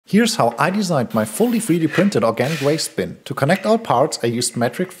Here's how I designed my fully 3D printed organic waste bin. To connect all parts, I used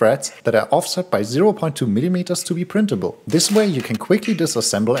metric threads that are offset by 0.2 mm to be printable. This way you can quickly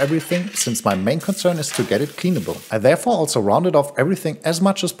disassemble everything, since my main concern is to get it cleanable. I therefore also rounded off everything as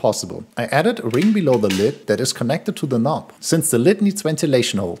much as possible. I added a ring below the lid that is connected to the knob, since the lid needs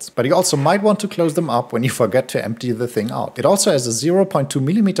ventilation holes, but you also might want to close them up when you forget to empty the thing out. It also has a 0.2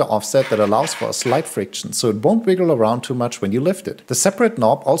 mm offset that allows for a slight friction, so it won't wiggle around too much when you lift it. The separate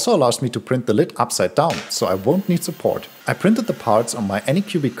knob also allows me to print the lid upside down, so I won't need support. I printed the parts on my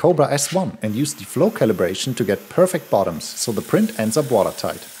Anycubic Kobra S1 and used the flow calibration to get perfect bottoms, so the print ends up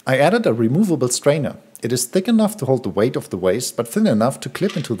watertight. I added a removable strainer. It is thick enough to hold the weight of the waste, but thin enough to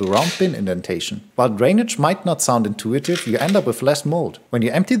clip into the round bin indentation. While drainage might not sound intuitive, you end up with less mold. When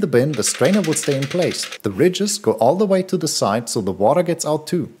you empty the bin, the strainer will stay in place. The ridges go all the way to the side, so the water gets out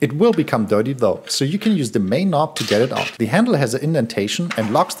too. It will become dirty though, so you can use the main knob to get it out. The handle has an indentation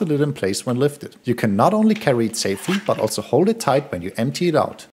and locks the lid in place when lifted. You can not only carry it safely, but also hold it tight when you empty it out.